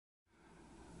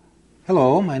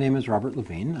Hello, my name is Robert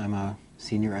Levine. I'm a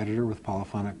senior editor with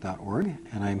polyphonic.org,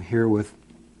 and I'm here with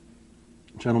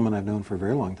a gentleman I've known for a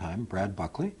very long time, Brad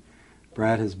Buckley.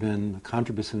 Brad has been a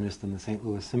contrabassoonist in the St.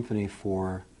 Louis Symphony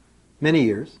for many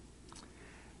years,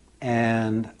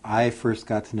 and I first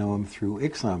got to know him through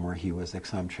ICSOM, where he was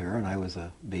ICSOM chair and I was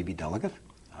a baby delegate.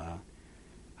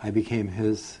 I became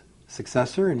his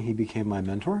successor and he became my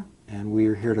mentor, and we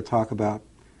are here to talk about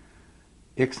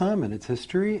ICSOM and its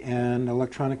history, and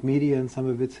electronic media and some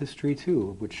of its history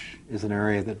too, which is an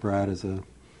area that Brad is a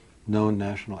known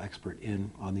national expert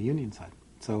in on the union side.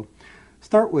 So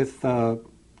start with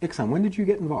ICSOM. When did you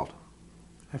get involved?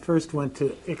 I first went to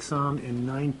ICSOM in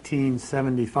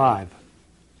 1975.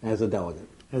 As a delegate?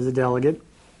 As a delegate.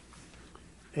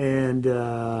 And it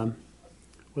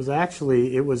was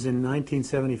in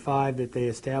 1975 that they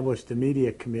established the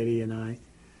media committee, and I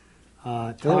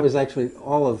that was actually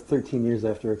all of 13 years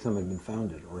after ICSOM had been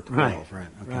founded, or 12, right?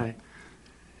 Okay. Right.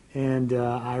 And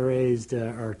I raised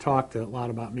or talked a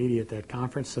lot about media at that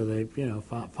conference, so they,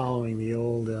 following the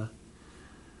old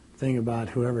thing about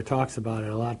whoever talks about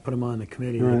it a lot, put them on the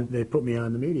committee. Right. They put me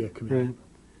on the media committee. Right.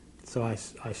 So I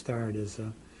started as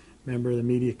a member of the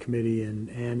media committee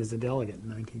and as a delegate in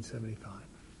 1975.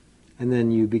 And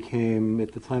then you became,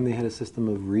 at the time they had a system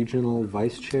of regional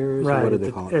vice chairs? Right. Or what did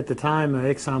they call it? At the time,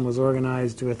 ICSOM was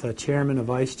organized with a chairman, a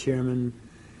vice chairman,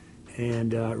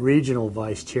 and regional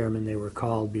vice chairman, they were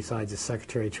called, besides the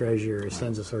secretary treasurer or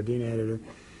census ordina editor.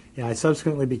 Yeah, I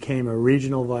subsequently became a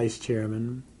regional vice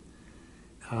chairman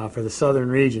for the southern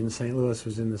region. St. Louis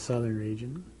was in the southern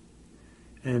region.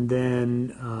 And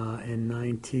then in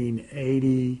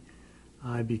 1980,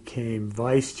 I became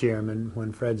vice chairman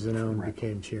when Fred Zanone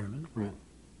became chairman. Right.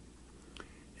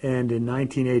 And in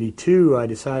 1982, I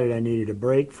decided I needed a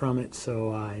break from it,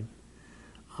 so I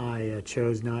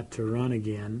chose not to run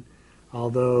again,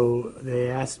 although they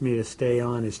asked me to stay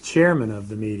on as chairman of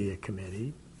the media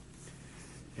committee.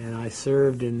 And I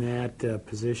served in that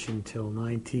position till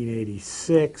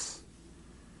 1986.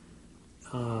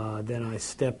 Then I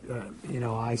stepped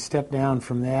down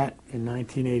from that in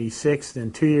 1986.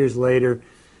 Then 2 years later,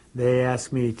 they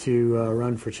asked me to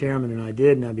run for chairman, and I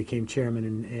did, and I became chairman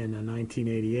in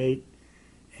 1988,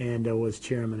 and was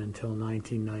chairman until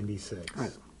 1996.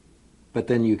 Right. But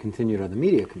then you continued on the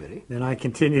media committee. Then I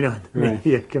continued on the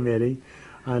media committee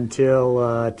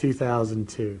until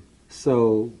 2002.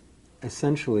 So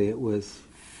essentially it was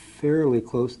fairly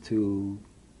close to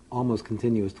almost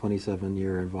continuous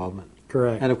 27-year involvement.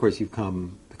 Correct. And of course you've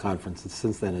come to conferences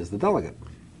since then as the delegate.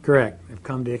 Correct. I've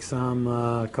come to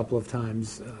ICSOM a couple of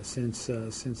times since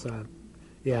as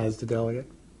the delegate,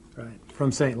 right,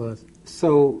 from St. Louis.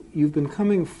 So you've been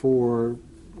coming for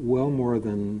well more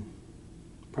than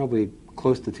probably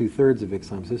close to 2/3 of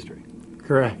ICSOM's history.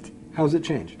 Correct. How's it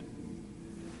changed?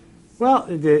 Well,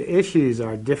 the issues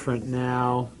are different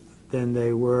now than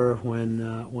they were when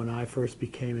I first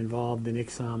became involved in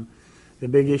ICSOM. The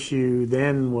big issue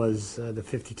then was the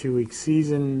 52-week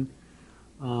season.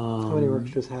 How many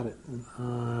orchestras had it?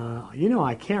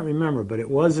 I can't remember, but it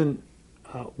wasn't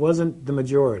the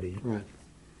majority. Right.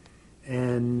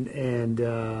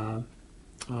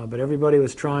 But everybody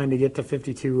was trying to get to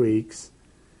 52 weeks.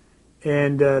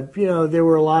 And, there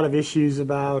were a lot of issues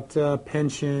about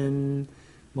pension.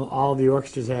 Well, all of the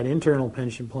orchestras had internal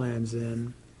pension plans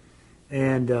then,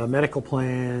 and medical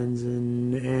plans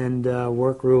and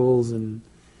work rules. And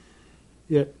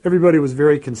everybody was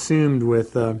very consumed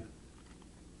with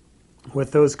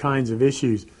those kinds of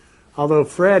issues. Although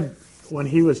Fred, when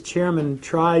he was chairman,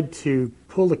 tried to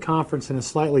pull the conference in a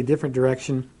slightly different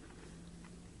direction,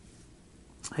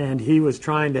 and he was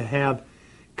trying to have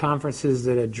conferences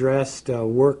that addressed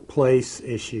workplace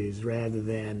issues rather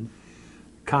than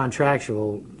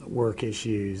contractual work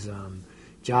issues,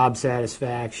 job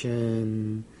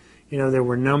satisfaction. There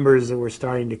were numbers that were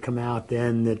starting to come out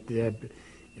then that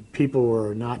people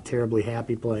were not terribly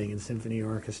happy playing in symphony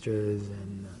orchestras,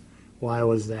 and why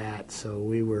was that? So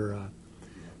we were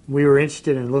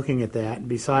interested in looking at that. And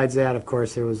besides that, of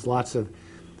course, there was lots of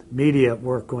media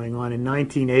work going on. In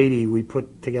 1980, we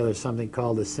put together something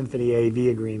called the Symphony AV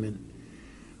Agreement,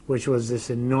 which was this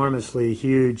enormously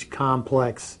huge,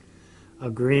 complex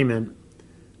agreement.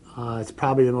 It's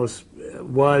probably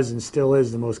was and still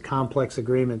is the most complex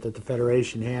agreement that the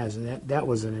Federation has, and that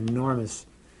was an enormous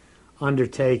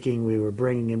undertaking. We were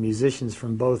bringing in musicians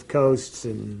from both coasts,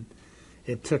 and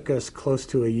it took us close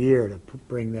to a year to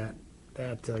bring that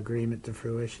agreement to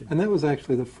fruition. And that was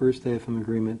actually the first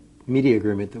AFM media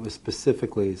agreement that was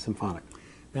specifically symphonic.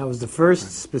 That was the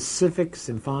first specific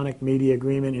symphonic media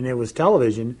agreement, and it was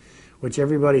television, which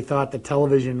everybody thought that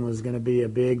television was going to be a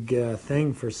big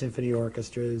thing for symphony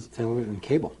orchestras. Television and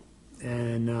cable.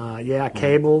 And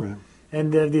cable. Right.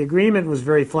 And the agreement was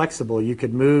very flexible. You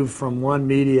could move from one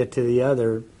media to the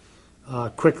other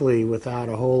quickly without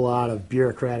a whole lot of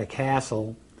bureaucratic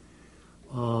hassle.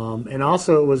 And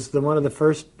also it was one of the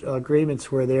first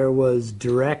agreements where there was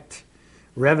direct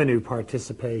revenue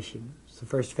participation. It's the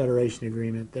first federation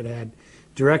agreement that had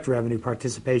direct revenue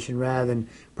participation rather than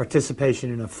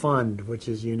participation in a fund, which,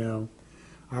 as you know,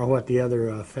 are what the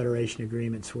other federation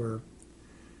agreements were.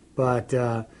 But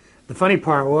the funny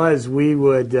part was we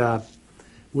would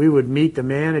meet the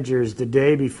managers the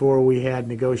day before we had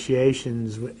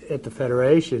negotiations at the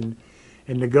federation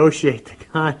and negotiate the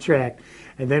contract,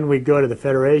 and then we'd go to the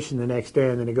federation the next day,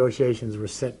 and the negotiations were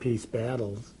set-piece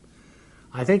battles.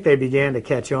 I think they began to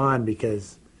catch on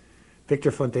because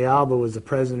Victor Fontealba was the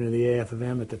president of the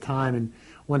AFM at the time, and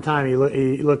one time he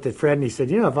looked at Fred and he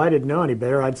said, you know, if I didn't know any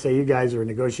better, I'd say you guys were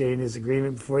negotiating this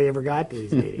agreement before you ever got to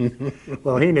these meetings.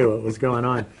 Well, he knew what was going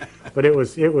on, but it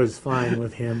was fine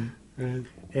with him. Right.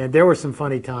 And there were some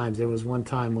funny times. There was one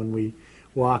time when we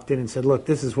walked in and said, look,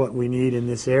 this is what we need in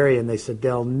this area, and they said,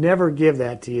 they'll never give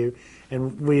that to you.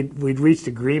 And we'd reached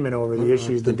agreement over the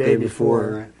issues the day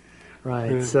before.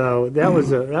 Right. Yeah. So that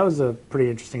was a pretty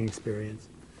interesting experience.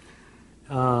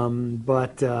 So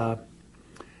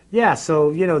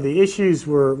you know, the issues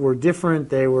were different.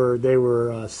 They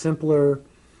were simpler.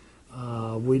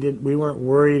 We weren't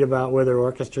worried about whether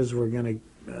orchestras were going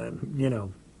to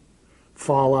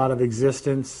fall out of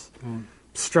existence. Mm.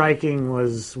 Striking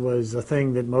was a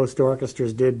thing that most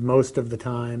orchestras did most of the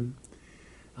time.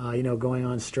 Going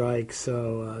on strike.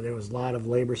 So there was a lot of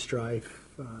labor strife.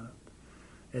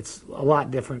 It's a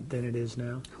lot different than it is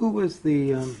now. Who was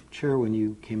the chair when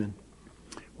you came in?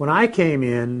 When I came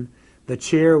in, the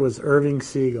chair was Irving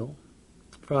Siegel,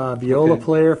 viola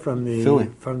player from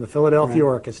the Philadelphia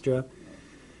Orchestra.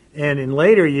 And in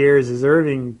later years, as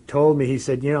Irving told me, he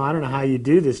said, I don't know how you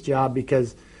do this job,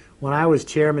 because when I was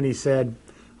chairman, he said,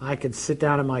 I could sit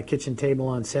down at my kitchen table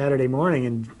on Saturday morning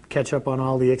and catch up on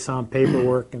all the ICSOM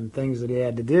paperwork and things that he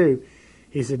had to do.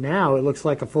 He said, now it looks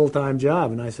like a full-time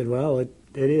job. And I said, well, it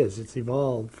is. It's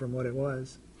evolved from what it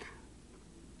was.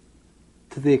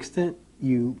 To the extent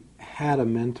you had a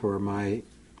mentor, my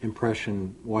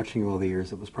impression watching you all the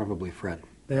years, it was probably Fred.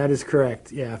 That is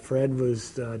correct. Yeah, Fred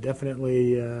was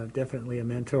definitely a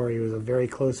mentor. He was a very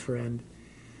close friend.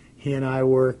 He and I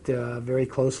worked very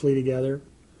closely together,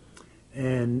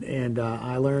 and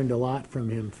I learned a lot from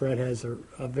him. Fred has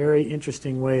a very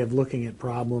interesting way of looking at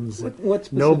problems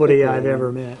that nobody I've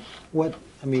ever met. What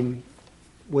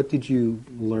did you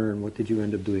learn? What did you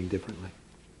end up doing differently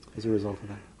as a result of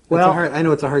that? Well, I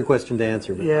know it's a hard question to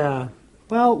answer. But. Yeah.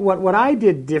 Well, what I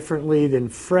did differently than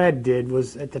Fred did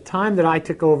was, at the time that I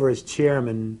took over as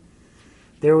chairman,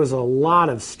 there was a lot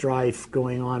of strife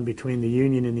going on between the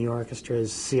union and the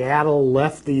orchestras. Seattle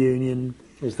left the union.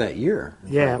 It was that year.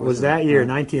 Yeah, it was that year,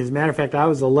 19. As a matter of fact, I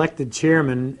was elected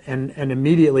chairman and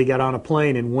immediately got on a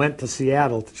plane and went to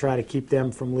Seattle to try to keep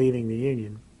them from leaving the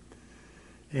union.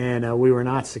 And we were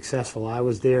not successful. I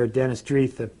was there. Dennis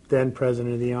Dreeth, the then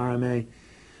president of the RMA,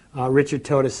 Richard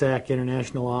Totesak,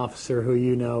 international officer, who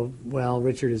you know well.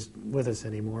 Richard is with us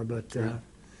anymore, but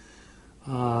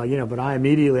but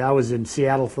I was in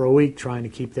Seattle for a week trying to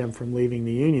keep them from leaving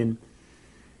the union,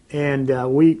 and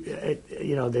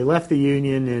they left the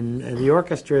union, and the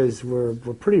orchestras were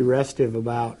pretty restive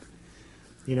about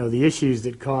the issues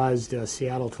that caused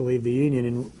Seattle to leave the union,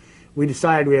 and we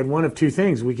decided we had one of two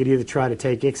things. We could either try to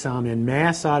take ICSOM en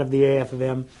masse out of the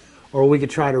AFM, or we could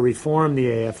try to reform the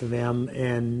AFM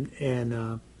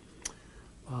and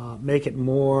make it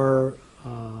more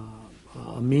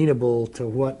amenable to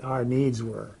what our needs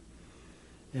were.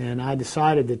 And I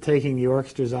decided that taking the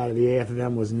orchestras out of the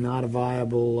AFM was not a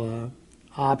viable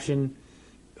option,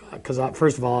 because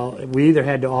first of all, we either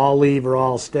had to all leave or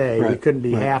all stay. Right. We couldn't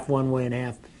be half one way and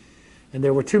half. And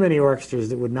there were too many orchestras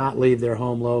that would not leave their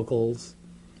home locals.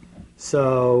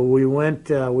 So we went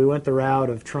the route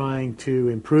of trying to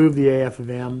improve the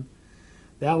AFM.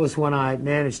 That was when I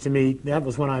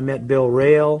met Bill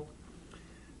Rail.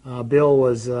 Bill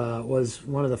was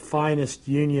one of the finest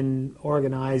union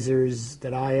organizers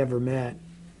that I ever met.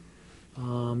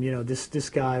 This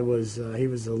guy was he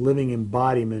was a living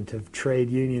embodiment of trade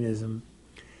unionism,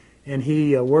 and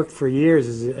he worked for years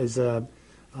as a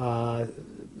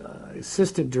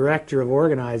assistant director of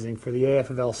organizing for the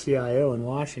AFL-CIO in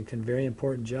Washington. Very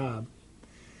important job.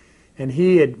 And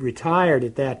he had retired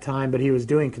at that time, but he was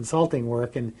doing consulting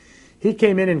work, and he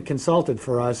came in and consulted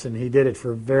for us, and he did it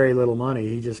for very little money.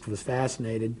 He just was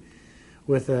fascinated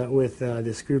with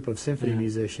this group of symphony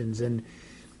musicians, and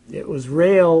it was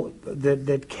Rail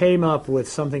that came up with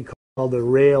something called the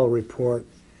Rail Report,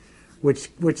 which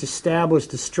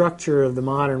established the structure of the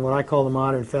modern, what I call the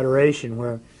modern federation,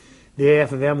 where the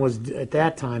AF&M was at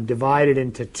that time divided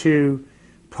into two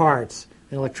parts: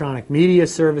 the Electronic Media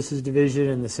Services Division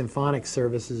and the Symphonic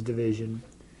Services Division.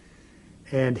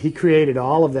 And he created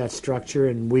all of that structure,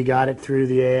 and we got it through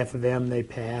the AF&M. They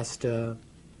passed.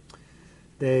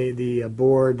 The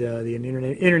board, the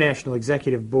International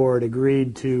Executive Board,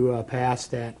 agreed to pass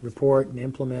that report and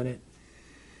implement it.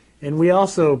 And we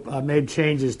also made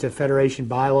changes to Federation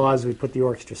bylaws. We put the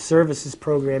Orchestra Services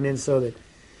Program in so that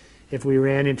if we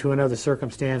ran into another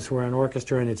circumstance where an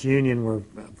orchestra and its union were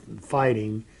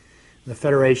fighting, the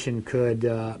Federation could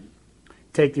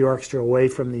take the orchestra away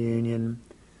from the union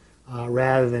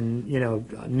rather than,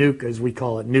 nuke, as we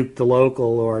call it, nuke the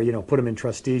local, or, put them in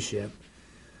trusteeship.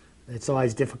 It's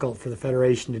always difficult for the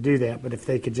Federation to do that, but if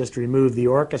they could just remove the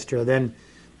orchestra, then,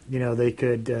 they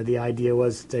could, the idea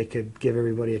was they could give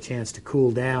everybody a chance to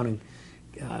cool down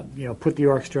and, put the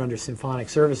orchestra under Symphonic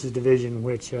Services Division,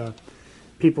 which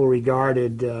people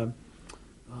regarded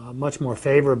much more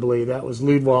favorably. That was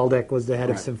Lud Waldeck was the head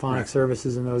of Symphonic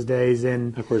Services in those days,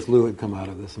 and of course Lou had come out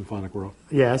of the symphonic world.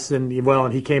 Yes, and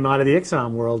he came out of the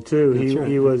ICSOM world too. He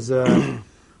was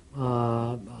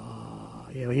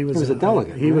he was a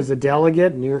delegate. He was a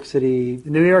delegate. New York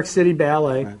City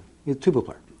Ballet. Right. He's a tuba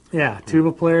player. Yeah,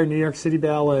 tuba player, New York City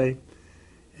Ballet,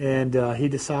 and he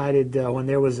decided when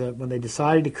they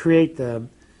decided to create the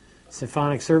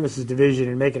Symphonic Services Division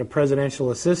and make it a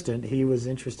presidential assistant, he was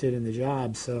interested in the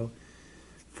job. So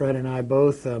Fred and I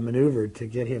both maneuvered to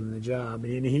get him the job,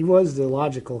 and he was the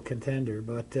logical contender.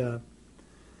 But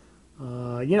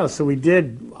so we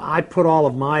did. I put all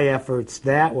of my efforts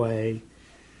that way,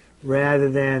 rather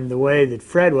than the way that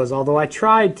Fred was, although I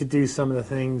tried to do some of the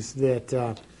things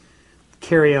that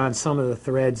carry on some of the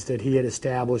threads that he had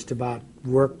established about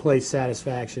workplace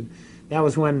satisfaction. That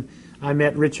was when I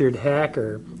met Richard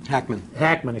Hackman,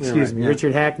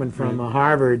 Richard Hackman from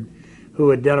Harvard, who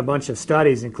had done a bunch of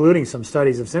studies, including some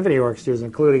studies of symphony orchestras,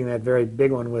 including that very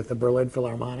big one with the Berlin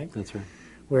Philharmonic. That's right.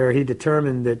 Where he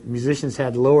determined that musicians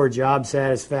had lower job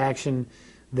satisfaction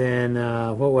than,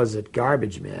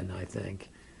 garbage men, I think.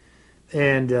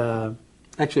 And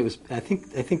actually, it was. I think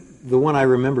the one I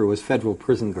remember was federal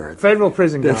prison guards. Federal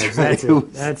prison guards. That's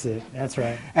right. That's it. That's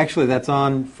right. Actually, that's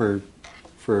on for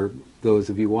those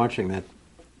of you watching. That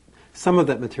some of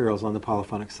that material is on the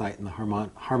Polyphonic site in the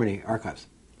Harmony archives,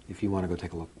 if you want to go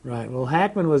take a look. Right. Well,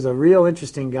 Hackman was a real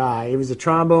interesting guy. He was a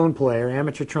trombone player,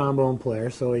 amateur trombone player,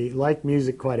 so he liked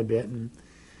music quite a bit. And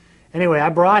anyway, I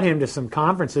brought him to some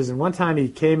conferences, and one time he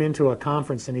came into a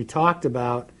conference and he talked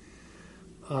about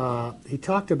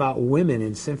women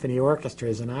in symphony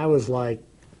orchestras, and I was like,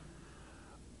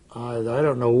 I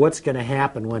don't know what's going to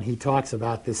happen when he talks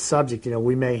about this subject.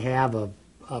 We may have a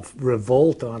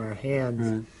revolt on our hands.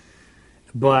 Right.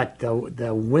 But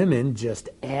the women just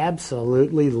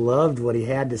absolutely loved what he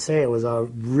had to say. It was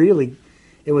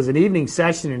an evening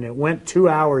session, and it went 2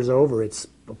 hours over its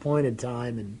appointed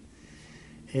time,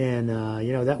 and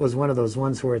that was one of those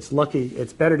ones where it's lucky.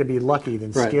 It's better to be lucky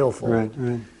than skillful.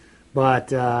 Right.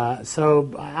 But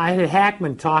so I had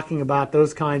Hackman talking about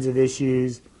those kinds of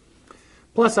issues.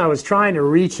 Plus, I was trying to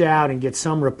reach out and get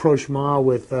some rapprochement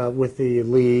with the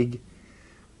league.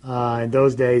 In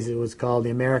those days, it was called the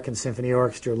American Symphony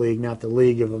Orchestra League, not the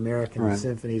League of American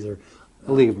Symphonies, or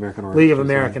the League of American Orchestras. League of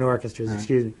American Orchestras,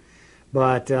 excuse me.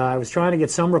 But I was trying to get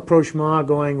some rapprochement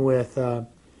going with the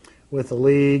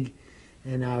league,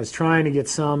 and I was trying to get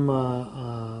some.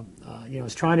 I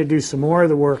was trying to do some more of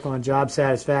the work on job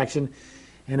satisfaction,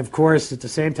 and of course, at the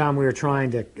same time, we were trying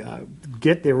to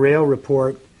get the rail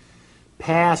report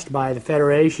passed by the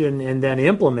Federation and then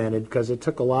implemented, because it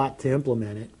took a lot to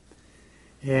implement it.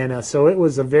 And so it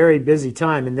was a very busy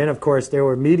time. And then, of course, there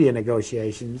were media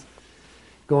negotiations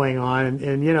going on,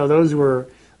 and those were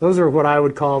what I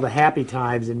would call the happy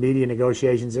times in media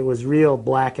negotiations. It was real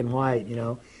black and white.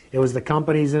 It was the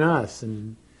companies and us,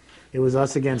 and it was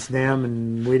us against them,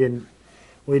 and we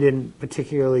didn't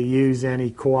particularly use any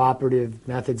cooperative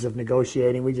methods of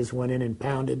negotiating. We just went in and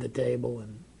pounded the table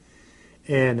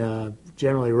and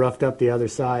generally roughed up the other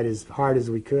side as hard as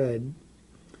we could.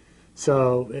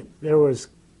 So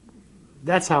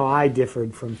that's how I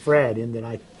differed from Fred, in that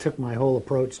I took my whole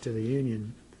approach to the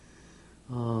union.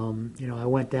 I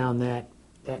went down that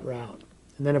route.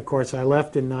 And then, of course, I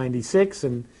left in '96,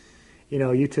 and,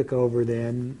 you took over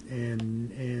then,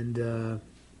 and the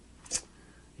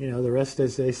rest,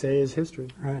 as they say, is history.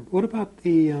 Right. What about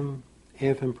the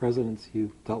AFM presidents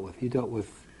you dealt with? You dealt with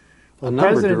a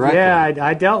number directly. Yeah,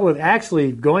 I dealt with,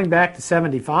 actually, going back to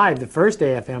 75, the first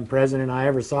AFM president I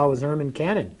ever saw was Herman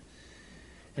Kennan.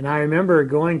 And I remember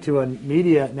going to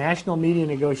national media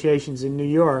negotiations in New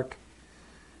York,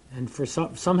 and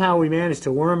somehow we managed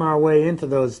to worm our way into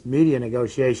those media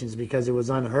negotiations because it was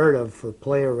unheard of for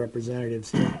player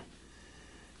representatives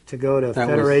to go to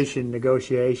federation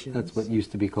negotiations. That's what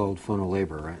used to be called phono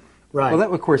labor, right? Right. Well,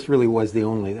 that, of course, really was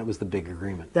that was the big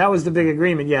agreement. That was the big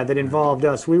agreement, yeah, that involved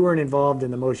us. We weren't involved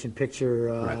in the motion picture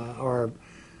or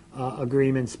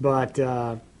agreements, but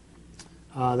the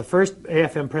first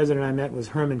AFM president I met was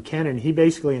Herman Kennan. He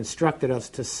basically instructed us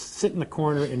to sit in the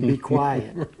corner and be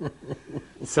quiet.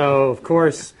 So, of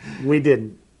course, we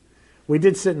didn't. We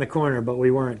did sit in the corner, but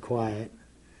we weren't quiet.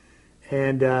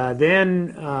 And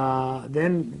then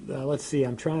let's see,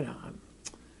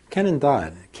 Kennan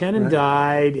died. Kennan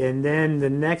died, and then the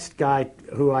next guy,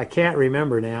 who I can't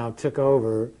remember now, took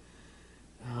over.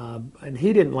 And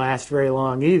he didn't last very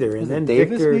long either. And then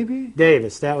Davis, Victor, maybe?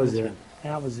 Davis, that was it.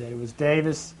 That was it. It was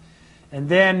Davis. And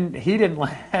then he didn't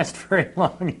last very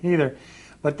long either.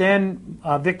 But then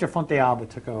Victor Fontealba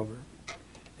took over.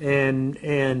 And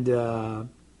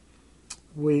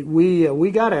we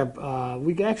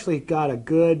actually got a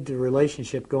good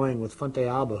relationship going with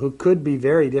Fontealba, who could be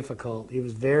very difficult. He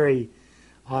was very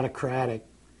autocratic.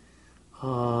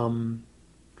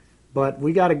 But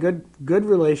we got a good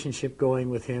relationship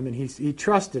going with him, and he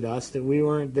trusted us that we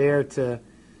weren't there to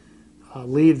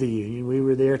leave the union. We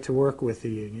were there to work with the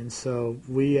union. So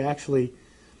we actually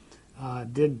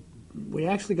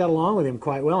got along with him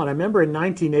quite well. And I remember in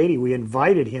 1980 we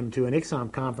invited him to an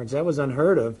ICSOM conference. That was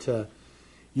unheard of.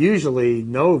 Usually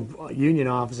no union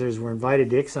officers were invited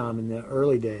to ICSOM in the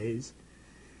early days.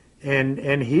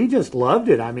 And he just loved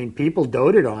it. I mean, people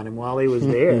doted on him while he was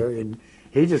there, and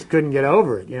he just couldn't get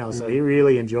over it, so he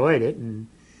really enjoyed it. And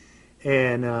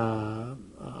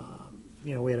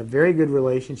we had a very good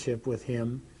relationship with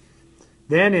him.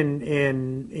 Then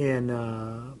in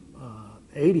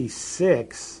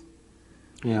 86,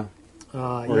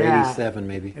 or 87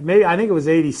 maybe. I think it was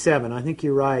 87. I think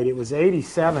you're right. It was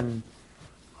 87.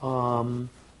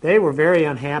 They were very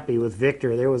unhappy with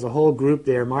Victor. There was a whole group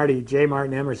there. Marty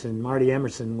Emerson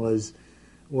was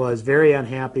very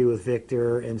unhappy with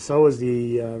Victor, and so was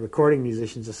the Recording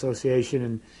Musicians Association.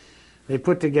 And they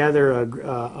put together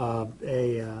a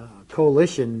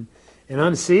coalition and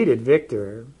unseated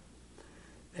Victor.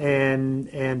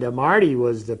 And Marty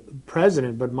was the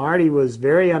president, but Marty was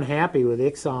very unhappy with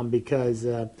ICSOM because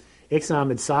ICSOM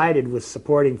had sided with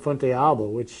supporting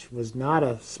Fontealba, which was not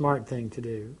a smart thing to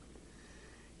do.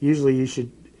 Usually you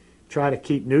should try to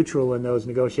keep neutral in those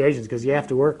negotiations because you have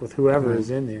to work with whoever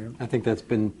is in there. I think that's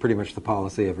been pretty much the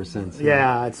policy ever since.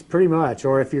 Yeah, it's pretty much.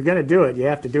 Or if you're going to do it, you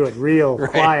have to do it real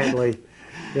quietly.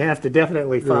 You have to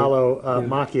definitely follow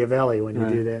Machiavelli when you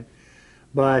do that.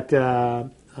 But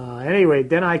anyway,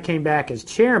 then I came back as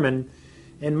chairman,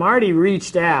 and Marty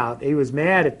reached out. He was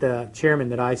mad at the chairman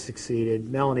that I succeeded,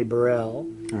 Melanie Burrell.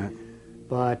 Right.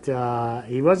 But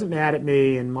he wasn't mad at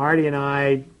me, and Marty and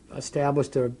I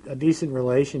established a decent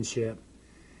relationship.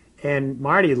 And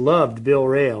Marty loved Bill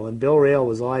Rail, and Bill Rail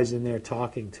was always in there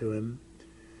talking to him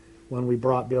when we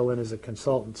brought Bill in as a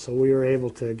consultant. So we were able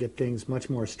to get things much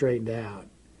more straightened out.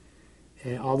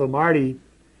 And although Marty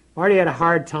had a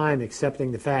hard time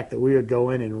accepting the fact that we would go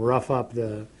in and rough up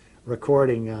the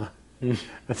recording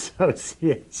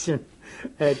association.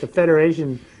 The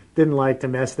Federation didn't like to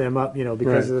mess them up,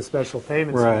 because of the Special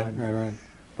Payments Fund. Right.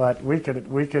 But we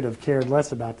could have cared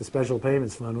less about the Special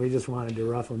Payments Fund. We just wanted to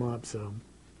rough them up. So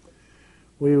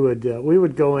we would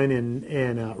go in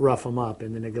and rough them up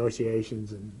in the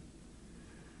negotiations, and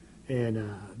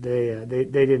they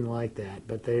didn't like that.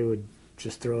 But they would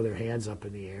just throw their hands up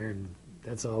in the air, and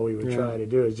that's all we would try to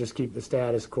do, is just keep the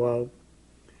status quo.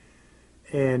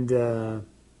 And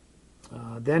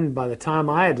then by the time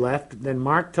I had left, then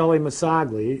Mark Tully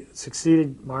Masagli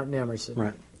succeeded Martin Emerson.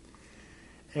 Right.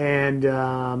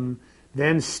 And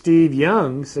then Steve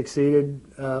Young succeeded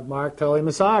Mark Tully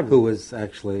Masagli. Who was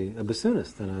actually a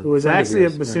bassoonist. Who was actually a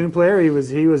bassoon player. He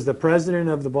was the president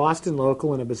of the Boston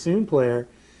Local and a bassoon player.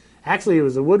 Actually, he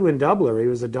was a woodwind doubler. He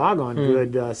was a doggone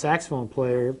good saxophone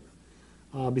player,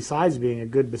 besides being a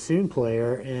good bassoon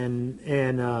player.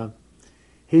 And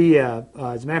he, as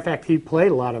a matter of fact, he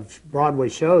played a lot of Broadway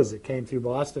shows that came through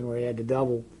Boston where he had to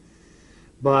double.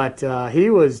 But he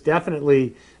was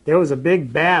definitely, there was a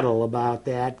big battle about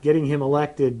that, getting him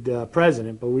elected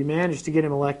president. But we managed to get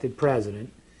him elected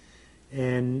president.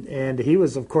 And he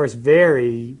was, of course,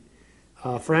 very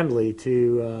friendly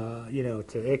to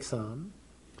ICSOM.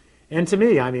 And to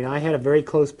me, I mean, I had a very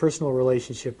close personal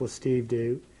relationship with Steve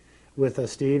Dew. with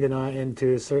Steve, and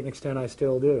to a certain extent I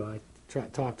still do. I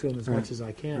talk to him as Right. much as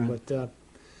I can. Right.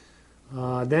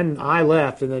 But then I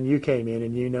left, and then you came in,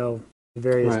 and the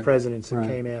various Right. presidents that Right.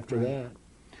 came after Right. that.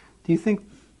 Do you think,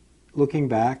 looking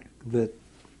back, that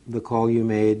the call you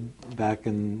made back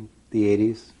in the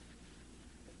 80s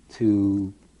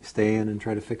to stay in and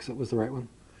try to fix it was the right one?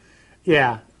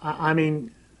 Yeah, I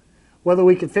mean, whether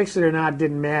we could fix it or not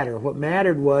didn't matter. What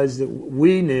mattered was that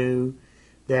we knew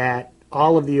that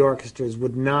all of the orchestras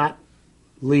would not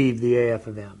leave the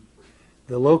AF&M.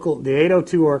 The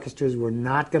 802 orchestras were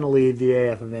not going to leave the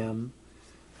AF&M.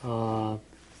 The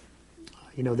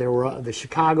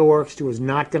Chicago Orchestra was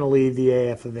not going to leave the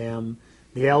AF&M.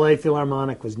 The LA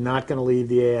Philharmonic was not going to leave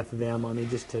the AF&M. I mean,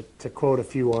 just to quote a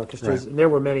few orchestras. Right. And there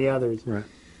were many others. Right.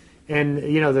 And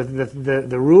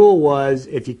the rule was,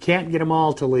 if you can't get them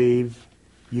all to leave,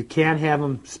 you can't have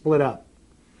them split up,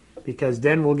 because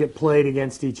then we'll get played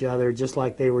against each other, just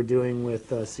like they were doing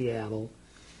with Seattle.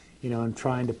 And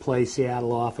trying to play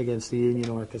Seattle off against the union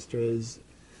orchestras,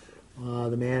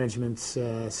 the managements.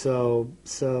 It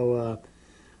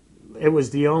was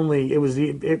the only. It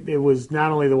was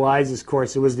not only the wisest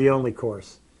course; it was the only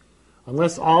course.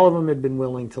 Unless all of them had been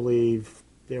willing to leave,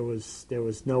 there was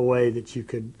no way that you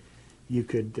could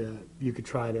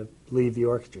try to leave the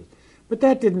orchestras. But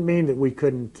that didn't mean that we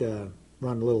couldn't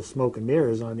run a little smoke and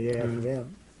mirrors on the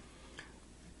AF&M.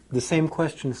 The same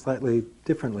question, slightly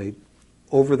differently.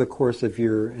 Over the course of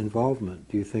your involvement,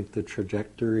 do you think the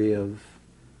trajectory of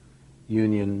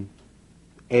union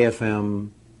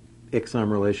AFM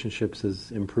ICSOM relationships has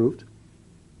improved?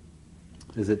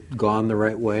 Has it gone the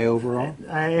right way overall?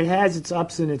 It has its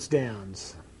ups and its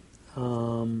downs.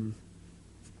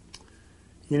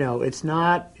 It's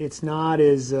not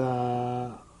as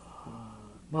well.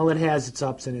 It has its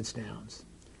ups and its downs,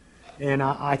 and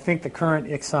I think the current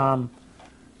ICSOM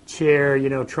chair,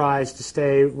 tries to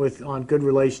stay on good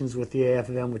relations with the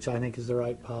AF&M, which I think is the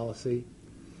right policy.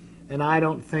 And I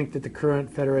don't think that the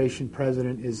current Federation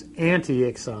president is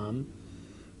anti-ICSOM,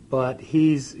 but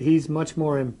he's much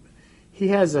more. He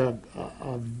has a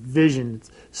vision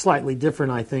slightly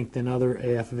different, I think, than other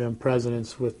AF&M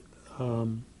presidents.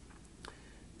 And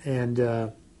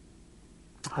I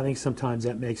think sometimes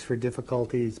that makes for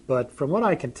difficulties. But from what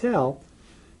I can tell,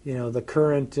 the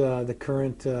current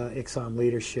ICSOM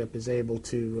leadership is able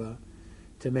to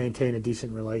maintain a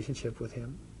decent relationship with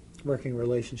him, working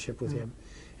relationship with him.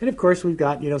 And of course, we've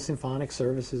got symphonic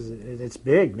services. It's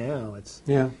big now. It's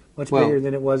much bigger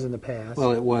than it was in the past.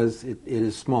 Well, it was. It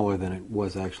is smaller than it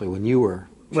was actually when you were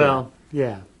chair. Well,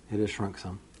 yeah, it has shrunk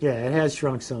some. Yeah, it has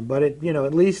shrunk some, but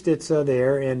at least it's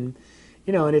there, and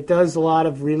and it does a lot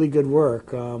of really good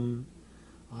work. And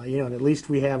at least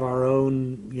we have our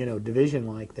own, division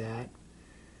like that.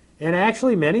 And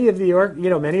actually, many of the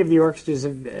orchestras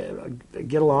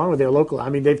get along with their local. I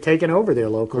mean, they've taken over their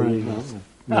local unions.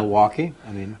 Milwaukee.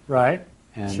 I mean, right.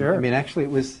 And sure. I mean, actually,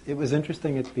 it was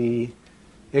interesting at the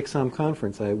ICSOM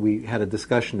conference. We had a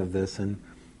discussion of this, and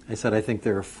I said I think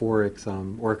there are 4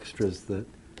 ICSOM orchestras that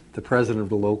the president of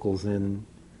the locals in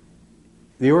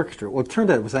the orchestra. Well, it turned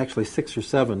out it was actually 6 or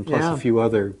 7, plus a few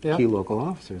other key local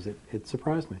officers. It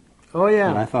surprised me. Oh yeah.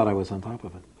 And I thought I was on top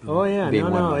of it. Oh yeah.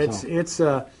 No. It's.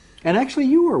 And actually,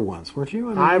 you were once, weren't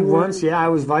you? I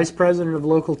was vice president of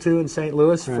Local 2 in St.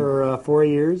 Louis for 4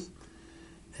 years,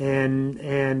 and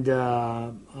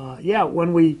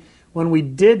when we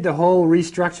did the whole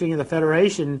restructuring of the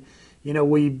federation,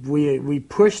 we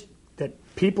pushed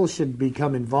that people should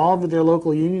become involved with their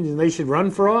local unions and they should run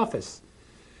for office.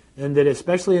 And that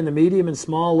especially in the medium and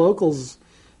small locals,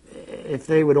 if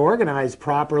they would organize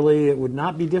properly, it would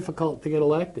not be difficult to get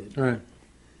elected. Right.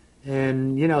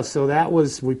 And, so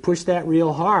we pushed that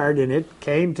real hard, and it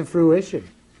came to fruition.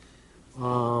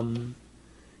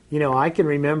 I can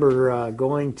remember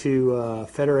going to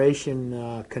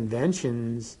Federation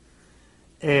conventions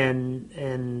and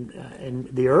in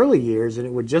the early years, and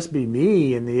it would just be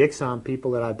me and the ICSOM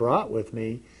people that I brought with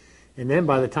me. And then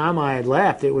by the time I had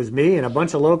left, it was me and a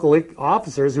bunch of local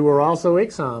officers who were also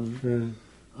ICSOM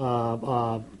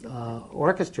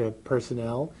orchestra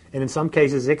personnel, and in some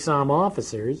cases ICSOM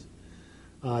officers.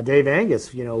 Dave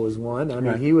Angus, was one. I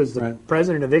mean, he was the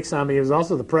president of ICSOM. He was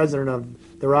also the president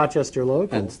of the Rochester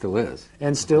local, and still is.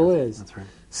 And still is. That's right.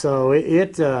 So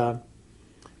it had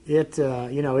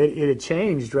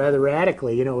changed rather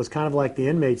radically. It was kind of like the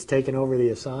inmates taking over the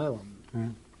asylum.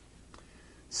 Right.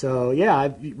 So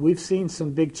we've seen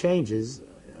some big changes.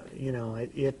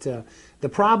 The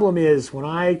problem is when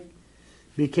I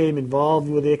became involved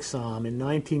with ICSOM in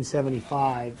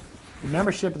 1975, the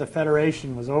membership of the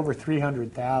Federation was over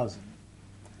 300,000.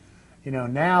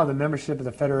 Now the membership of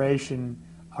the Federation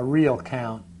a real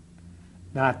count,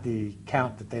 not the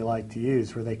count that they like to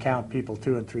use, where they count people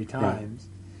 2 and 3 times. Right.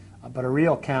 But a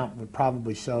real count would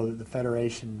probably show that the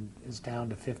Federation is down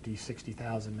to 50,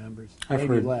 60,000 members,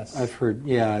 maybe less. I've heard,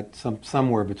 yeah,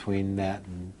 somewhere between that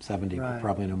and 70, right. But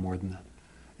probably no more than that.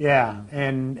 Yeah,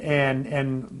 and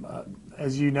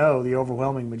as you know, the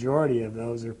overwhelming majority of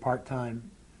those are part-time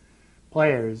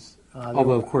players.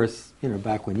 Although, of course,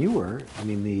 back when you were, I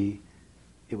mean,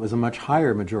 it was a much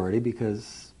higher majority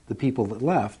because the people that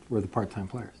left were the part-time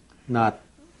players, not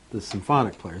the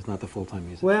symphonic players, not the full-time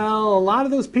musicians. Well, a lot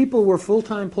of those people were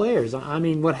full-time players. I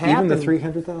mean, what happened... Even the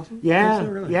 300,000? Yeah,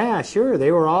 really? Yeah, sure.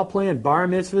 They were all playing bar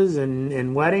mitzvahs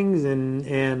and weddings,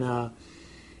 and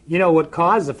what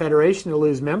caused the Federation to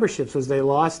lose memberships was they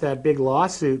lost that big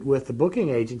lawsuit with the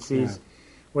booking agencies,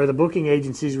 where the booking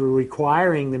agencies were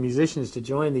requiring the musicians to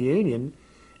join the union,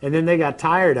 and then they got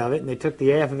tired of it, and they took the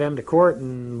AFM to court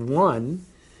and won.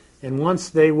 And once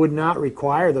they would not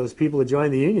require those people to join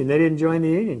the union, they didn't join the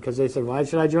union because they said, why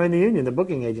should I join the union? The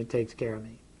booking agent takes care of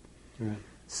me. Right.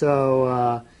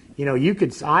 So,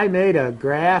 I made a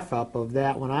graph up of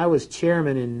that when I was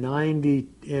chairman in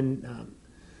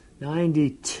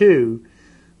 92.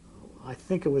 I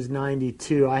think it was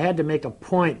 92. I had to make a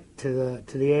point to the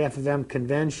AFM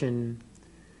convention,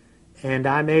 and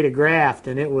I made a graph,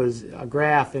 and it was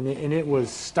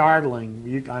startling.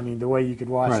 The way you could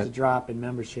watch right. the drop in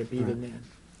membership even right. then.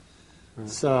 Right.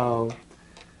 So,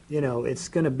 it's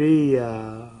going to be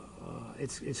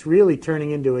it's really turning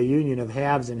into a union of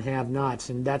haves and have-nots,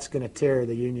 and that's going to tear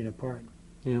the union apart.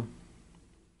 Yeah.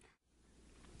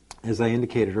 As I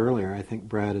indicated earlier, I think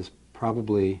Brad is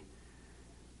probably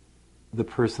the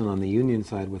person on the union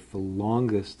side with the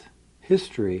longest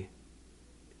history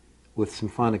with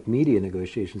symphonic media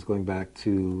negotiations going back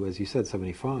to, as you said,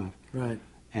 75. Right.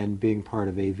 And being part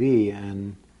of AV. And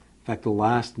in fact, the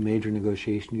last major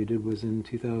negotiation you did was in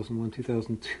 2001,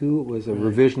 2002. It was a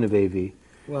revision of AV.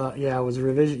 Well, yeah, it was a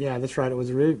revision. Yeah, that's right. It was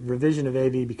a revision of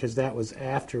AV because that was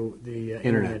after the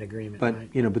Internet agreement. But,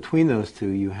 right. Between those two,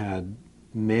 you had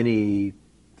many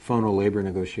phono labor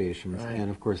negotiations right. and,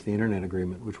 of course, the Internet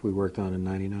agreement, which we worked on in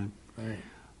 99. Right.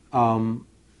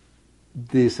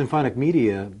 The symphonic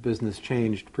media business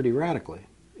changed pretty radically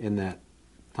in that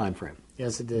time frame.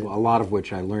 Yes, it did. A lot of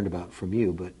which I learned about from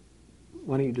you, but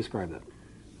why don't you describe that?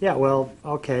 Yeah, well,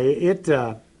 okay.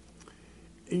 The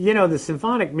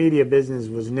symphonic media business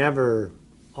was never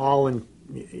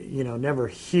never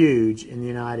huge in the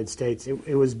United States.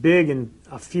 It was big in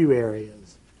a few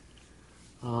areas.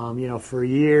 For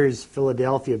years,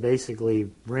 Philadelphia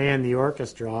basically ran the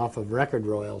orchestra off of record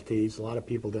royalties. A lot of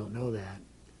people don't know that.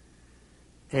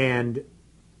 And,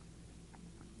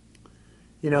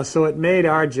 so it made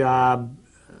our job,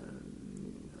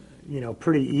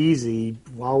 pretty easy.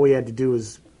 All we had to do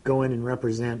was go in and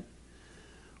represent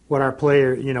what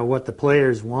what the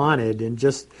players wanted, and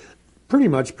just pretty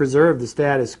much preserve the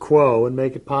status quo and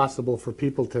make it possible for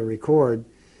people to record.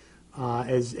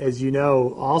 As you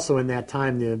know, also in that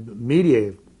time, the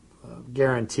media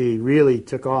guarantee really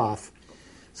took off.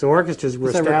 So orchestras were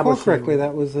established. If I recall correctly,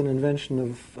 that was an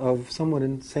invention of someone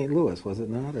in St. Louis, was it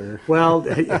not? Or well,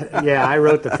 yeah, I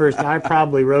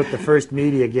probably wrote the first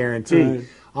media guarantee. Right.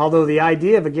 Although the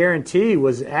idea of a guarantee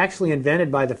was actually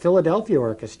invented by the Philadelphia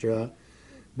Orchestra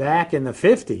back in the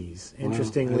 50s,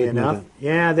 interestingly enough.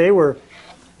 Yeah, they were,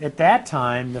 at that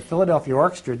time, the Philadelphia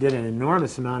Orchestra did an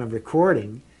enormous amount of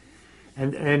recording,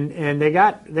 and they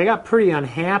got pretty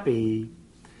unhappy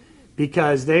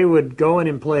because they would go in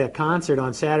and play a concert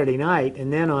on Saturday night,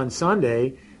 and then on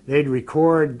Sunday they'd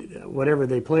record whatever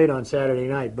they played on Saturday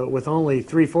night, but with only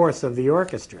 3/4 of the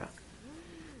orchestra.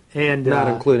 And not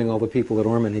including all the people at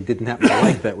Orman who didn't happen to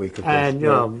like that week, of course.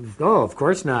 No, of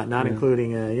course not. Not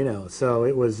including, So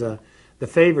it was the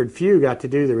favored few got to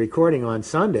do the recording on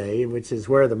Sunday, which is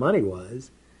where the money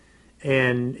was.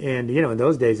 And in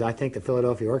those days, I think the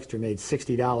Philadelphia Orchestra made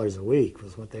 $60 a week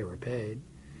was what they were paid.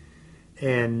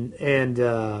 And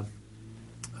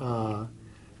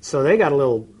so they got a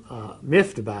little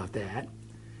miffed about that.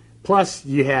 Plus,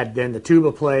 you had then the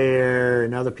tuba player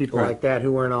and other people like that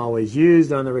who weren't always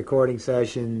used on the recording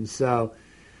sessions. So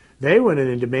they went in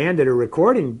and demanded a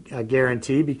recording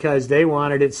guarantee because they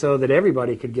wanted it so that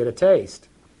everybody could get a taste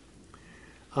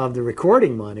of the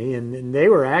recording money. And they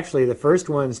were actually the first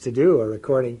ones to do a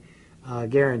recording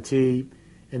guarantee,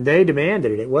 and they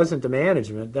demanded it. It wasn't the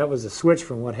management. That was a switch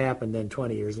from what happened then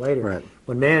 20 years later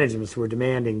when managements were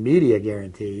demanding media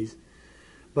guarantees.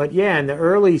 But yeah, in the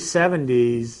early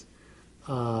 70s,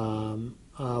 the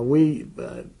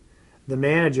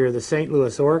manager of the St.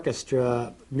 Louis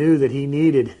Orchestra knew that he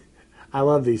needed, I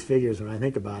love these figures when I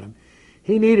think about him,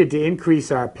 he needed to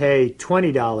increase our pay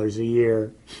 $20 a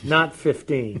year, not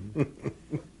 15.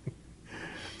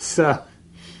 So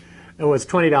it was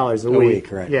 $20 a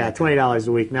week. Right? Yeah, $20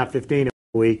 a week, not 15 a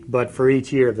week, but for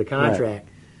each year of the contract. Right.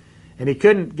 And he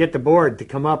couldn't get the board to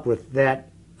come up with that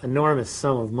enormous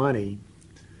sum of money.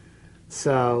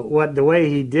 So the way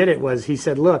he did it was he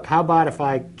said, "Look, how about if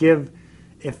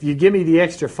you give me the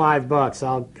extra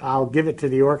 $5, I'll give it to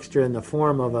the orchestra in the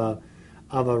form of a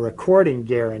recording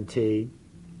guarantee,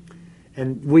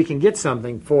 and we can get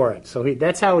something for it." So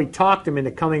that's how he talked him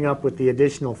into coming up with the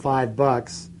additional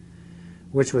 $5,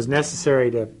 which was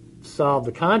necessary to solve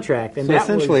the contract. And so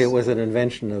essentially, it was a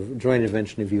joint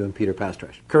invention of you and Peter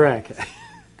Pastrish. Correct,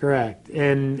 correct.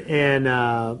 And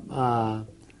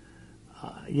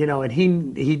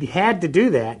he had to do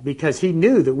that because he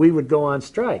knew that we would go on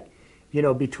strike.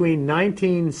 Between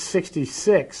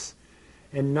 1966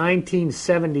 and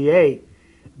 1978,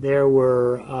 there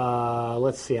were,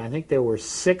 I think there were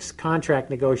 6 contract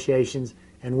negotiations,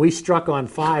 and we struck on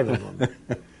 5 of them.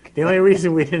 The only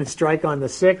reason we didn't strike on the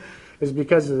 6th is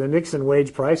because of the Nixon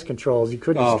wage price controls. You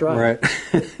couldn't strike. Right.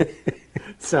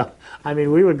 So,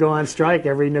 we would go on strike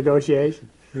every negotiation.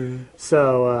 Mm-hmm.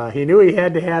 So he knew he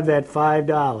had to have that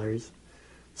 $5.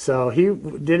 So he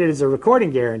did it as a recording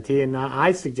guarantee, and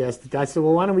I said,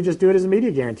 well, why don't we just do it as a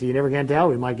media guarantee? You never can tell.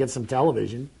 We might get some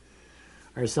television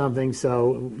or something.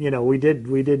 So, we did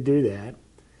do that.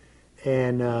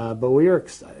 And but we were,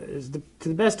 to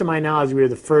the best of my knowledge, we were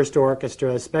the first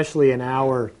orchestra, especially in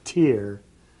our tier,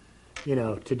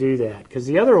 to do that. Because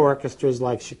the other orchestras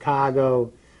like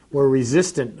Chicago were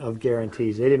resistant of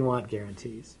guarantees. They didn't want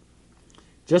guarantees.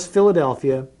 Just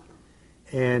Philadelphia.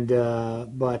 And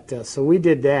so we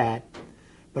did that,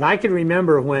 but I could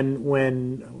remember when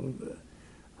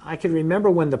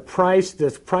the price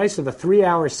of a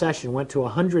 3-hour session went to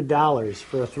 $100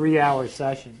 for a 3-hour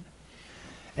session,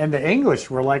 and the English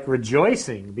were like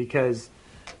rejoicing because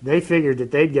they figured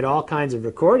that they'd get all kinds of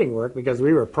recording work because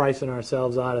we were pricing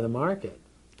ourselves out of the market.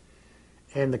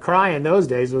 And the cry in those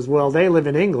days was, well, they live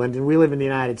in England and we live in the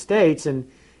United States,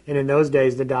 and in those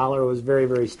days the dollar was very,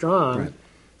 very strong. Right.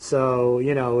 So,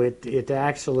 it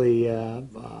actually,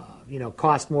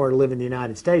 cost more to live in the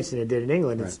United States than it did in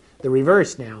England. Right. It's the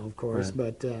reverse now, of course.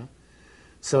 Right. But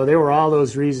so there were all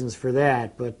those reasons for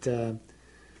that. But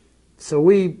so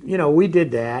we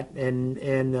did that, and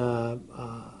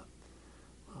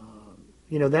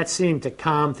that seemed to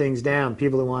calm things down.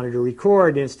 People that wanted to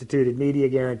record instituted media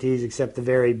guarantees, except the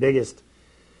very biggest,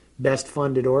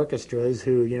 best-funded orchestras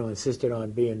who, insisted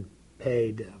on being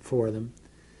paid for them.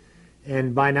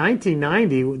 And by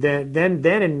 1990, then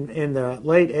in the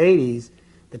late 80s,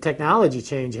 the technology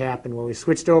change happened when we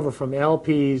switched over from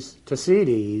LPs to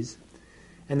CDs,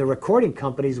 and the recording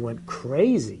companies went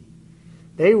crazy.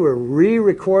 They were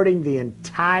re-recording the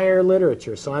entire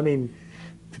literature. So,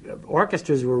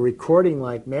 orchestras were recording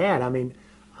like mad.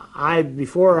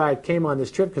 Before I came on this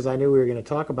trip, because I knew we were going to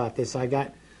talk about this,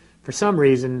 for some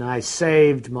reason, I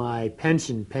saved my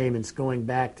pension payments going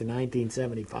back to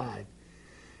 1975.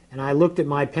 And I looked at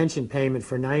my pension payment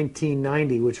for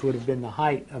 1990, which would have been the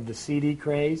height of the CD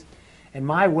craze, and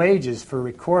my wages for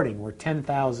recording were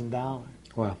 $10,000.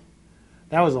 Wow.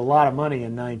 That was a lot of money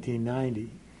in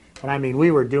 1990. But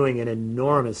we were doing an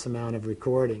enormous amount of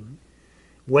recording,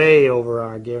 way over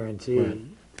our guarantee. Right.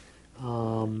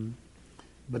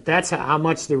 But that's how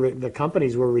much the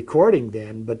companies were recording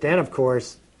then. But then, of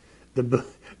course, the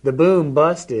boom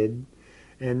busted,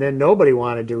 and then nobody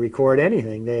wanted to record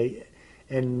anything.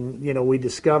 And we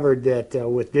discovered that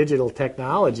with digital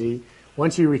technology,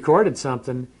 once you recorded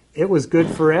something, it was good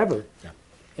forever. Yeah.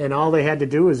 And all they had to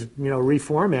do was,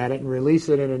 reformat it and release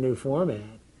it in a new format.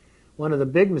 One of the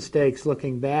big mistakes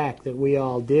looking back that we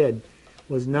all did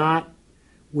was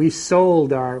we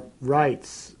sold our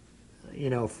rights,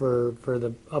 for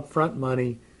the upfront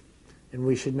money, and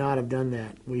we should not have done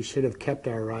that. We should have kept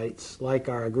our rights like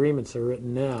our agreements are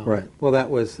written now. Right. Well, that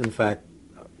was, in fact,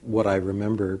 what I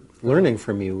remember learning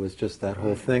from you was just that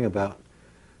whole thing about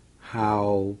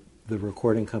how the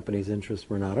recording company's interests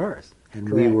were not ours. And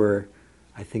Correct. We were,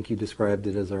 I think you described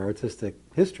it as our artistic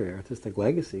history, artistic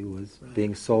legacy was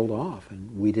being sold off,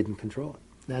 and we didn't control it.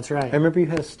 That's right. I remember you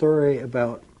had a story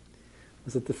about,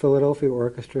 was it the Philadelphia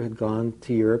Orchestra had gone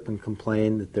to Europe and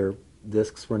complained that their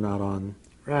discs were not on?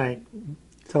 Right.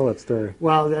 Tell that story.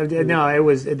 Well, no, it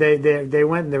was they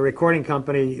went in the recording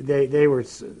company. They were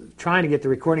trying to get the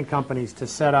recording companies to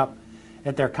set up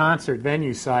at their concert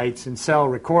venue sites and sell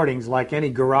recordings like any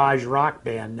garage rock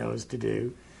band knows to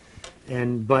do.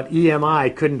 But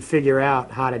EMI couldn't figure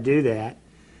out how to do that,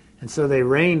 and so they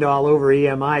rained all over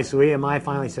EMI. So EMI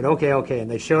finally said, "Okay,"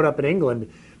 and they showed up in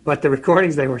England But the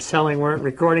recordings they were selling weren't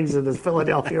recordings of the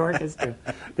Philadelphia Orchestra.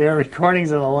 They were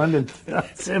recordings of the London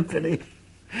Symphony,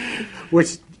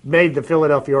 which made the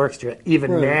Philadelphia Orchestra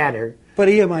even madder. But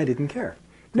EMI didn't care.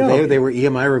 No. They were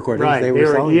EMI recordings. Right. They were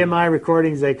selling EMI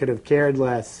recordings. They could have cared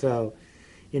less. So,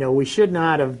 we should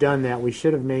not have done that. We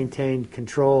should have maintained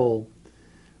control.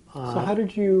 So how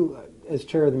did you, as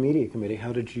chair of the media committee,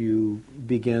 how did you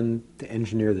begin to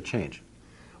engineer the change?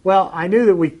 Well, I knew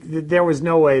that there was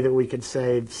no way that we could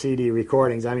save CD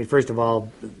recordings. I mean, first of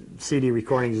all, CD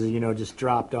recordings, just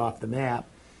dropped off the map,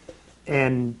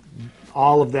 and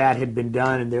all of that had been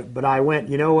done. But I went,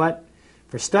 you know what?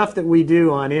 For stuff that we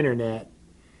do on internet,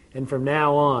 and from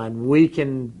now on, we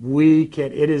can.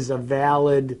 It is a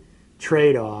valid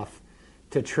trade-off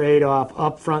to trade off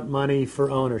upfront money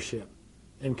for ownership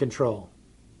and control,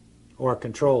 or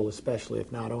control, especially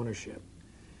if not ownership.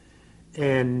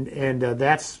 And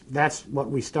that's what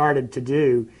we started to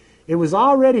do. It was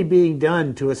already being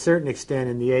done to a certain extent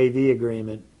in the AV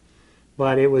agreement,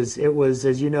 but it was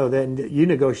as you know, then you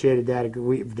negotiated that.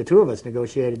 The two of us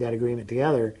negotiated that agreement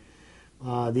together.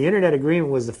 The Internet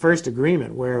agreement was the first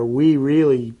agreement where we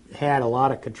really had a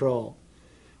lot of control.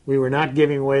 We were not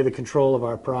giving away the control of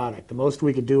our product. The most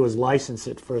we could do was license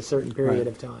it for a certain period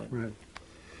of time. Right.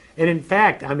 And in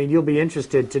fact, I mean, you'll be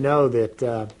interested to know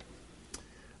that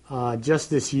just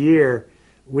this year,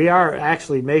 we are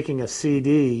actually making a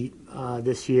CD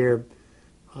this year.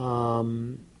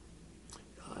 It's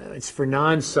for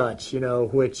Non-Such,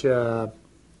 which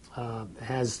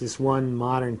has this one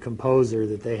modern composer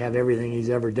that they have everything he's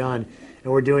ever done.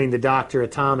 And we're doing the Dr.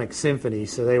 Atomic Symphony,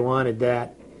 so they wanted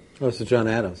that. Oh, it's John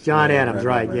Adams. John Adams,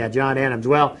 right. Yeah, John Adams.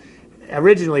 Well,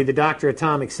 originally the Dr.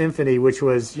 Atomic Symphony, which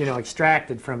was,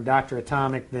 extracted from Dr.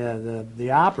 Atomic, the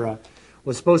opera,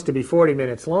 was supposed to be 40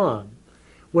 minutes long,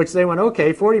 which they went,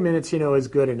 okay, 40 minutes, is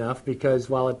good enough because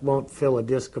while it won't fill a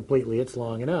disc completely, it's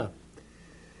long enough.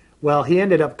 Well, he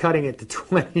ended up cutting it to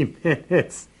 20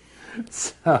 minutes.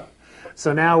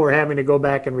 So now we're having to go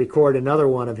back and record another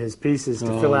one of his pieces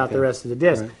to fill out the rest of the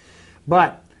disc. Right.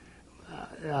 But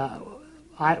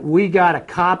we got a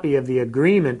copy of the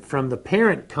agreement from the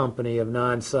parent company of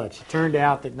Non-Such. It turned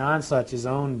out that Non-Such is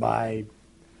owned by,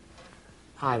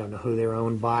 I don't know who they're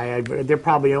owned by. They're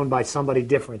probably owned by somebody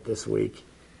different this week.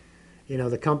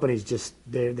 The companies just,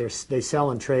 they sell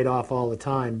and trade off all the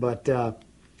time. But the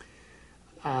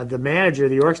manager of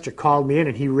the orchestra called me in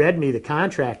and he read me the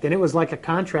contract. And it was like a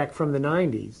contract from the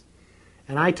 90s.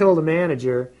 And I told the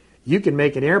manager, you can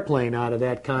make an airplane out of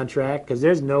that contract because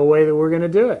there's no way that we're going to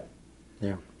do it.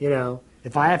 Yeah.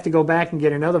 If I have to go back and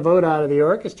get another vote out of the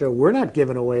orchestra, we're not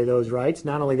giving away those rights.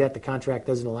 Not only that, the contract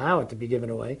doesn't allow it to be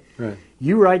given away. Right.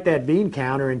 You write that bean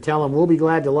counter and tell them we'll be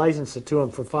glad to license it to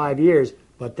him for 5 years,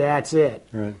 but that's it.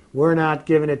 Right. We're not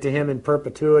giving it to him in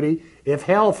perpetuity if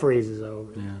hell freezes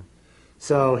over. Yeah.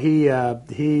 So he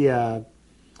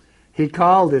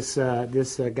called this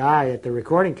guy at the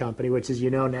recording company, which, as you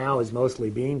know now, is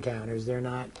mostly bean counters. They're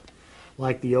not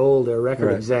like the old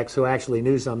record execs who actually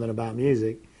knew something about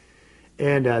music.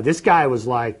 And this guy was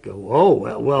like, oh,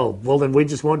 well, then we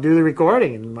just won't do the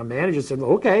recording. And my manager said,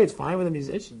 well, okay, it's fine with the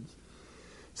musicians.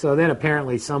 So then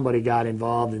apparently somebody got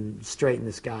involved and straightened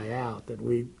this guy out, that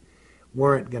we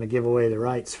weren't going to give away the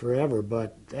rights forever.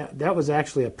 But that was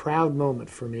actually a proud moment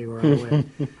for me where I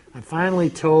went. I finally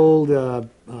told, I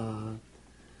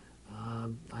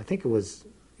think it was,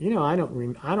 I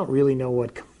don't really know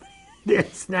what company it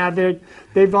is now.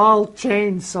 They've all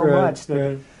changed so much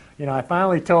that, I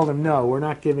finally told them, no, we're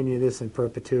not giving you this in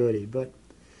perpetuity. But,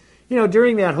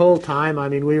 during that whole time, I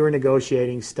mean, we were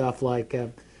negotiating stuff like,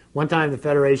 one time the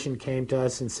Federation came to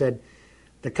us and said,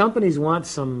 the companies want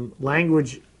some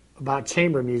language about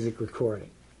chamber music recording.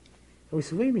 And we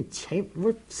said, what do you mean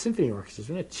we're symphony orchestras,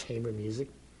 we're not chamber music.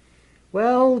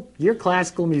 Well, you're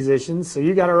classical musicians, so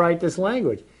you got to write this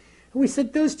language. And we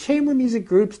said, those chamber music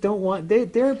groups don't want,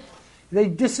 they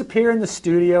disappear in the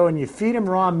studio and you feed them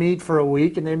raw meat for a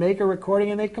week and they make a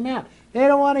recording and they come out. They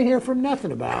don't want to hear from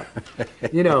nothing about,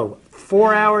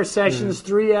 4-hour sessions,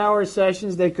 3-hour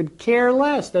sessions. They could care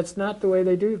less. That's not the way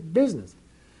they do business.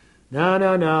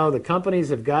 No. The companies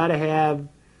have got to have.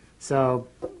 So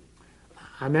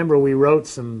I remember we wrote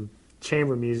some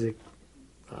chamber music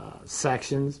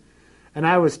sections, and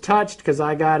I was touched because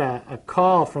I got a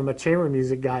call from a chamber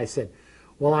music guy who said,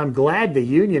 well, I'm glad the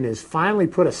union has finally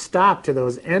put a stop to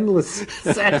those endless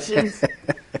sessions.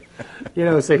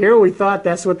 So here we thought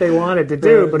that's what they wanted to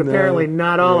do, but apparently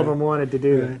not all of them wanted to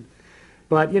do that.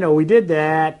 But, we did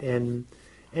that, and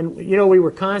we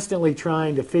were constantly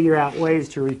trying to figure out ways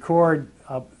to record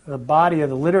a body of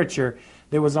the literature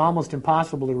that was almost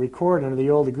impossible to record under the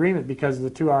old agreement because of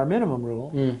the 2-hour minimum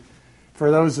rule. For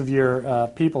those of your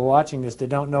people watching this that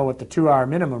don't know what the 2-hour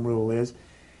minimum rule is,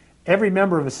 every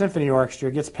member of a symphony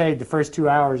orchestra gets paid the first 2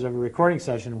 hours of a recording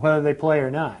session, whether they play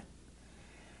or not.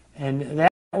 And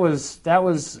that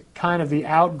was kind of the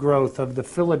outgrowth of the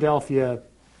Philadelphia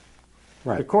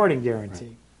recording guarantee.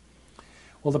 Right.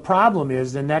 Well, the problem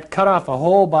is then that cut off a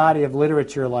whole body of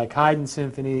literature like Haydn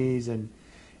symphonies and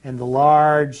the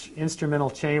large instrumental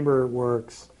chamber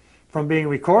works from being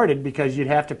recorded because you'd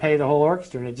have to pay the whole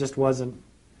orchestra, and it just wasn't,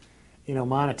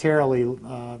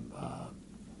 monetarily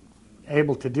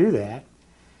able to do that.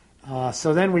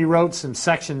 So then we wrote some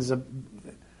sections of,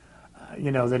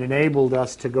 that enabled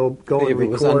us to go and record. It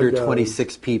was under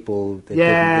 26 people.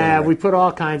 That we put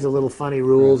all kinds of little funny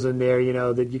rules in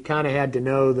there, that you kind of had to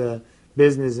know the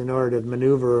business in order to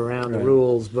maneuver around the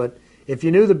rules. But if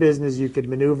you knew the business, you could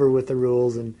maneuver with the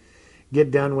rules and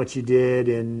get done what you did.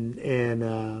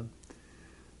 And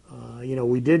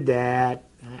we did that.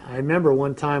 I remember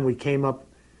one time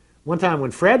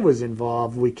when Fred was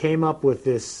involved, we came up with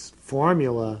this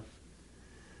formula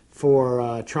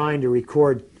for trying to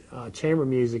record chamber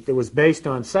music that was based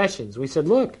on sessions. We said,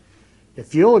 look,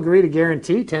 if you'll agree to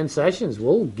guarantee 10 sessions,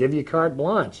 we'll give you carte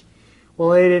blanche. Well,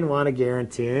 they didn't want to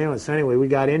guarantee it. So anyway, we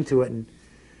got into it, and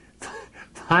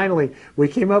finally we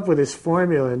came up with this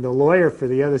formula, and the lawyer for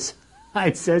the other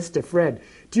side says to Fred,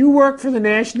 do you work for the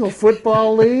National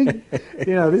Football League?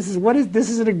 This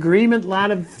is an agreement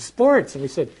lot of sports. And we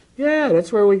said, yeah,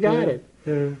 that's where we got it.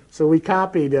 Yeah. So we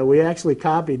actually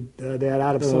copied that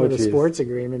out of some of the sports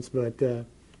agreements. But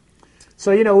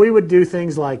so, we would do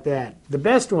things like that. The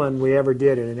best one we ever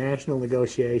did in a national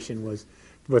negotiation was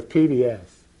with PBS.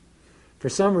 For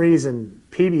some reason,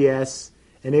 PBS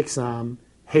and ICSOM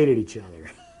hated each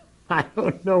other. I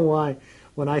don't know why.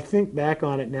 When I think back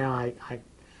on it now,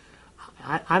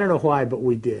 I don't know why, but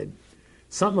we did.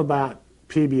 Something about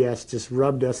PBS just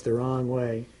rubbed us the wrong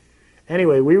way.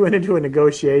 Anyway, we went into a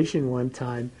negotiation one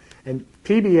time, and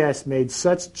PBS made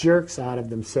such jerks out of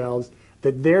themselves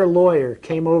that their lawyer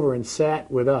came over and sat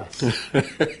with us.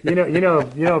 You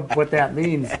know what that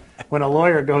means when a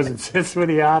lawyer goes and sits with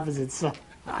the opposite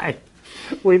side.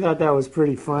 We thought that was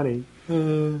pretty funny.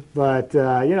 But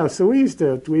so we used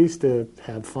to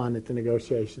have fun at the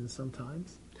negotiations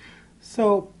sometimes.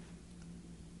 So,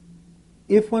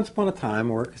 if once upon a time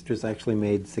orchestras actually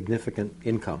made significant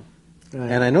income,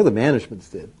 and I know the managements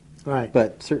did,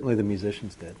 but certainly the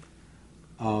musicians did,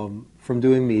 from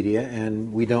doing media,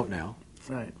 and we don't now.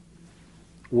 Right.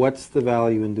 What's the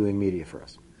value in doing media for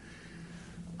us?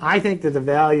 I think that the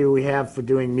value we have for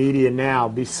doing media now,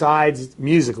 besides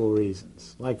musical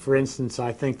reasons, like for instance,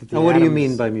 I think that what do you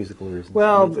mean by musical reasons?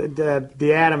 Well,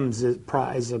 the Adams is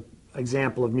an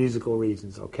example of musical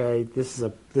reasons. Okay, this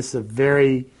is a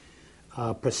very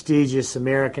prestigious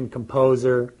American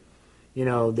composer.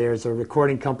 There's a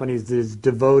recording company that is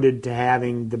devoted to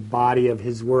having the body of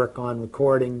his work on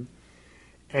recording,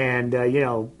 and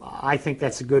I think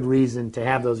that's a good reason to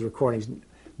have those recordings.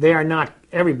 They are not.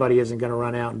 Everybody isn't going to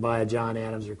run out and buy a John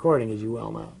Adams recording, as you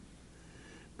well know.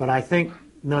 But I think,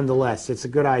 nonetheless, it's a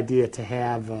good idea to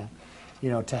have,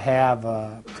 to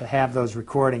have those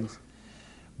recordings.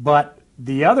 But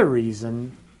the other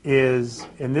reason is,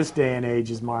 in this day and age,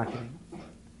 is marketing.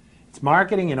 It's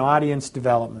marketing and audience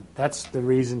development. That's the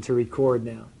reason to record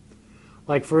now.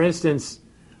 Like, for instance,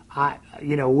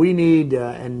 we need,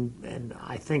 and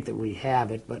I think that we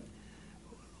have it, but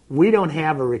we don't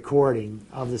have a recording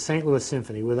of the St. Louis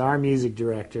Symphony with our music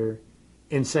director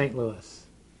in St. Louis.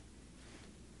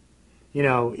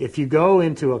 If you go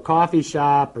into a coffee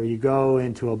shop or you go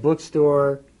into a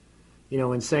bookstore,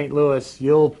 in St. Louis,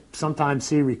 you'll sometimes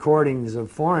see recordings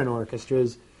of foreign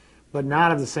orchestras, but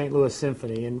not of the St. Louis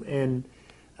Symphony. And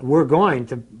we're going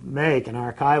to make an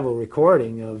archival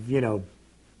recording of,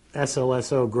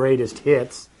 SLSO greatest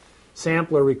hits,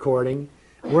 sampler recording.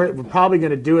 We're probably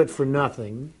going to do it for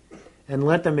nothing and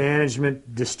let the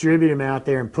management distribute them out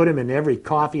there and put them in every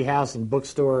coffee house and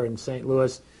bookstore in St.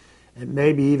 Louis, and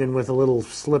maybe even with a little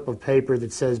slip of paper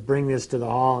that says, bring this to the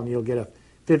hall and you'll get a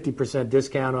 50%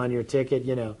 discount on your ticket,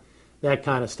 that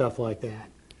kind of stuff like that.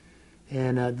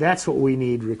 And that's what we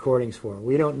need recordings for.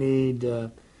 We don't need,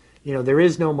 there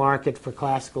is no market for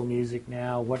classical music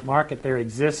now. What market there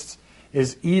exists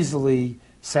is easily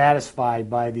satisfied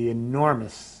by the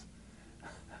enormous,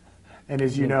 and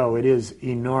as you know, it is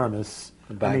enormous.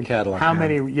 Catalog. How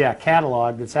many,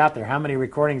 catalog that's out there. How many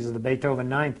recordings of the Beethoven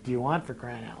Ninth do you want, for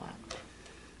crying out loud?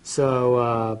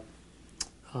 So,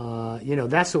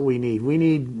 that's what we need. We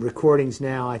need recordings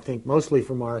now, I think, mostly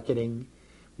for marketing,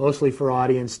 mostly for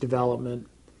audience development,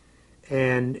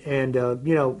 and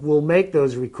we'll make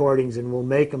those recordings, and we'll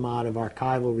make them out of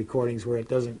archival recordings where it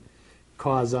doesn't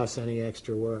cause us any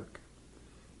extra work.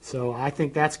 So I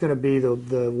think that's going to be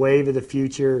the wave of the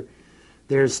future.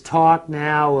 There's talk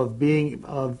now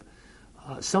of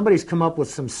somebody's come up with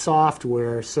some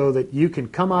software so that you can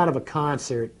come out of a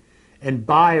concert and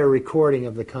buy a recording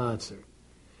of the concert.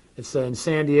 It's in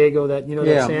San Diego, that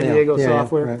San Diego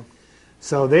software. Right.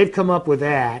 So they've come up with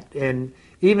that, and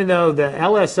even though the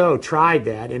LSO tried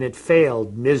that and it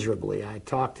failed miserably, I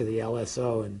talked to the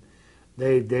LSO and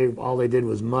they all they did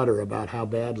was mutter about how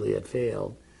badly it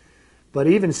failed. But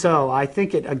even so, I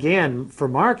think it, again, for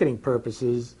marketing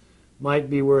purposes, might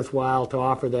be worthwhile to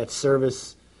offer that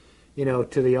service,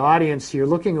 to the audience. You're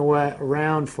looking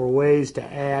around for ways to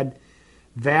add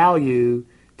value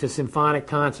to symphonic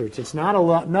concerts. It's not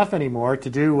enough anymore to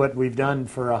do what we've done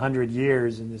for 100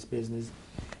 years in this business,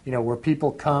 where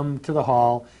people come to the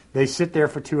hall, they sit there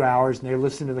for 2 hours, and they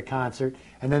listen to the concert,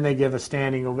 and then they give a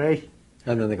standing ovation.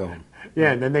 And then they go home.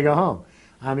 Yeah, and then they go home.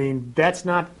 I mean, that's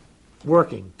not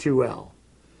working too well.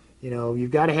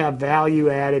 You've got to have value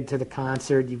added to the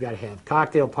concert. You've got to have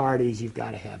cocktail parties. You've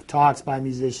got to have talks by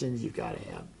musicians. You've got to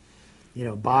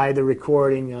have, buy the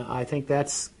recording. I think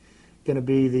that's going to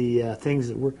be the things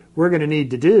that we're going to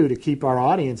need to do to keep our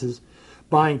audiences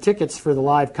buying tickets for the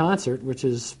live concert, which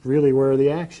is really where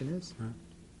the action is. Right.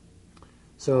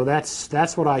 So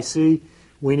that's what I see.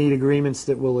 We need agreements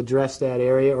that will address that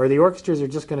area, or the orchestras are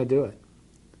just going to do it.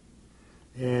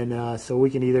 And so we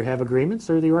can either have agreements,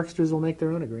 or the orchestras will make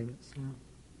their own agreements. Yeah.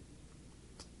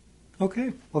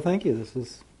 Okay. Well, thank you. This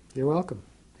is You're welcome.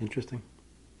 interesting.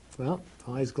 Well,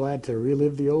 always glad to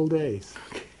relive the old days.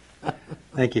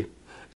 Thank you.